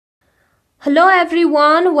Hello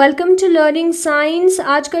everyone, welcome to learning science.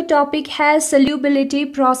 आज का topic है solubility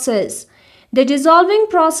process. The dissolving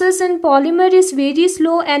process in polymer is very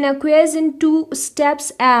slow and acquires in 2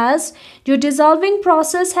 steps as. जो dissolving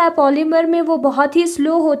process है polymer में वो बहुत ही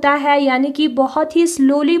slow होता है, यानी कि बहुत ही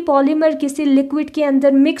स्लोली पॉलीमर किसी लिक्विड के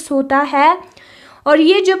अंदर मिक्स होता है। और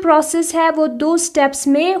ये जो प्रोसेस है वो 2 स्टेप्स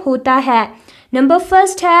में होता है। नंबर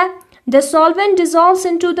फर्स्ट है the solvent dissolves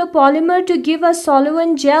into the polymer to give a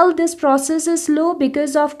solvent gel. This process is slow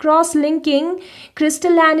because of cross-linking,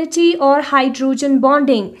 crystallinity और hydrogen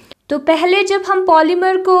bonding. तो पहले जब हम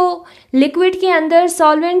पॉलीमर को लिक्विड के अंदर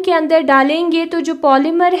सॉल्वेंट के अंदर डालेंगे तो जो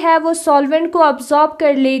पॉलीमर है वो सॉल्वेंट को अब्जॉर्ब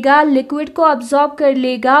कर लेगा, लिक्विड को अब्जॉर्ब कर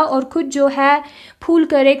लेगा और खुद जो है फूल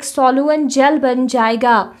कर एक सॉल्वेंट जेल बन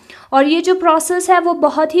जाएगा। और ये जो प्रोसेस है वो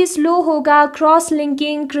बहुत ही स्लो होगा क्रॉस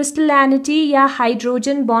लिंकिंग, क्रिस्टलिनिटी या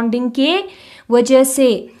हाइड्रोजन बॉन्डिंग के वजह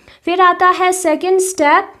से। फिर आता है second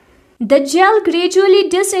step. The gel gradually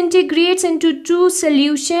disintegrates into true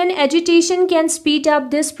solution. Agitation can speed up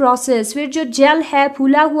this process. फिर जो जेल है,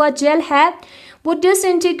 फूला हुआ जेल है, वो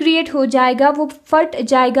डिसइंटीग्रेट हो जाएगा, वो फट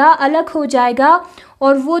जाएगा, अलग हो जाएगा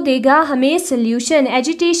और वो देगा हमें solution.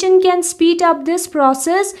 Agitation can speed up this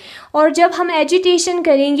process. और जब हम एजिटेशन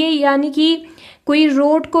करेंगे यानी कि कोई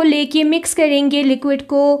रोड को लेके मिक्स करेंगे लिक्विड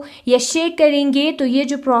को या शेक करेंगे तो ये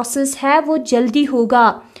जो प्रोसेस है वो जल्दी होगा।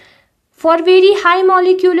 For very high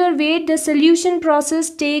molecular weight, the solution process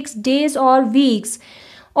takes days or weeks.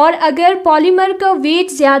 और अगर पॉलीमर का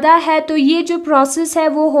वेट ज़्यादा है तो ये जो प्रोसेस है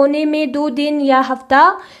वो होने में 2 दिन या हफ्ता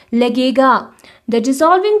लगेगा। The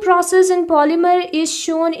dissolving process in polymer is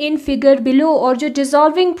shown in figure below. और जो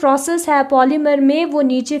dissolving process है पॉलीमर में वो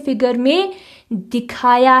नीचे फिगर में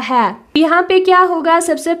दिखाया है। यहाँ पे क्या होगा,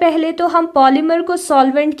 सबसे पहले तो हम पॉलीमर को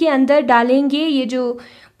सॉल्वेंट के अंदर डालेंगे। ये जो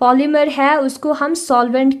पॉलीमर है उसको हम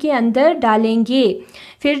सॉल्वेंट के अंदर डालेंगे।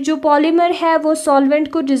 फिर जो पॉलीमर है वो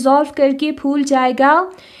सॉल्वेंट को डिसॉल्व करके फूल जाएगा।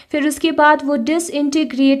 फिर उसके बाद वो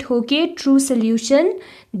डिसइंटीग्रेट होके ट्रू सॉल्यूशन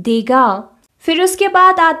देगा। फिर उसके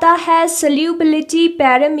बाद आता है solubility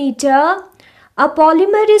parameter. A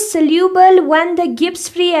polymer is soluble when the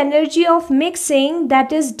Gibbs-free energy of mixing,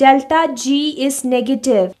 that is delta G, is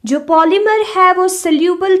negative. जो पॉलीमर है वो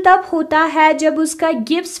soluble तब होता है जब उसका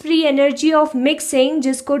Gibbs-free energy of mixing,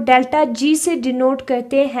 जिसको delta G से डिनोट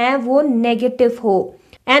करते हैं, वो नेगेटिव हो।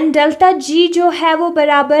 एंड डेल्टा G जो है वो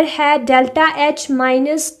बराबर है delta H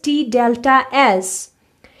minus T delta S.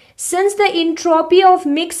 Since the entropy of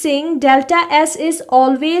mixing delta S is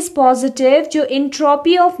always positive, जो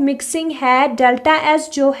entropy of mixing है delta S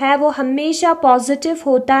जो है वो हमेशा positive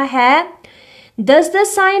होता है, thus the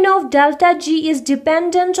sign of delta G is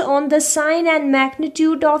dependent on the sign and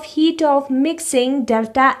magnitude of heat of mixing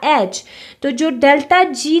delta H. तो जो delta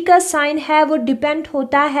G का साइन है वो डिपेंड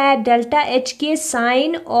होता है delta H के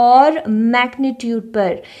साइन और मैग्नीट्यूड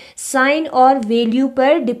पर, साइन और वैल्यू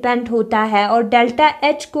पर डिपेंड होता है। और delta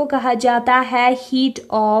H को कहा जाता है heat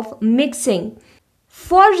of mixing.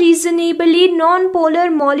 For reasonably non-polar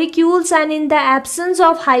molecules and in the absence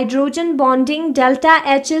of hydrogen bonding, delta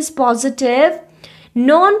H is positive.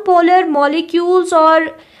 Non-polar molecules और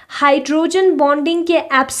हाइड्रोजन बॉन्डिंग के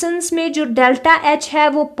एब्सेंस में जो डेल्टा H है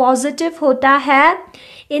वो पॉजिटिव होता है।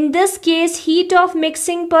 In this case, heat of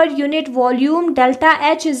mixing per unit volume delta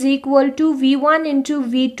H is equal to V1 into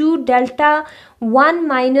V2 delta 1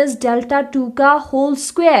 minus delta 2 का whole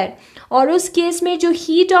square. और उस केस में जो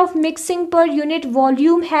heat of mixing per unit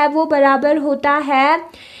volume है वो बराबर होता है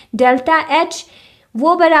delta H,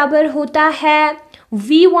 वो बराबर होता है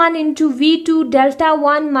V1 into V2 delta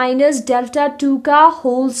 1 minus delta 2 का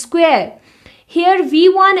whole square. Here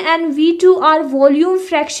V1 and V2 are volume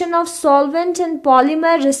fraction of solvent and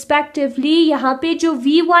polymer respectively. यहाँ पे जो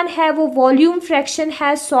V1 है वो volume fraction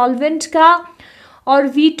है solvent का और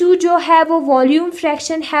V2 जो है वो volume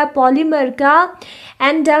fraction है polymer का।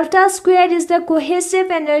 And delta square is the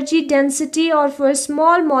cohesive energy density or for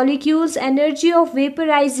small molecules energy of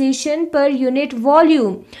vaporization per unit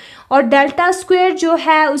volume. और डेल्टा स्क्वायर जो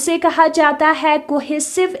है उसे कहा जाता है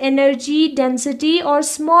कोहेसिव एनर्जी डेंसिटी और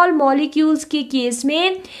स्मॉल मॉलिक्यूल्स के केस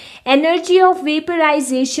में energy of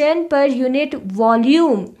vaporisation per unit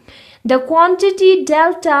volume. The quantity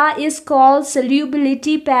delta is called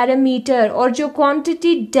solubility parameter. और जो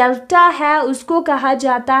क्वांटिटी डेल्टा है उसको कहा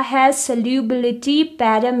जाता है सॉल्युबिलिटी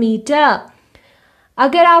पैरामीटर।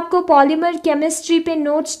 अगर आपको पॉलीमर केमिस्ट्री पे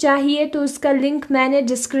नोट्स चाहिए तो उसका लिंक मैंने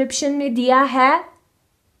डिस्क्रिप्शन में दिया है,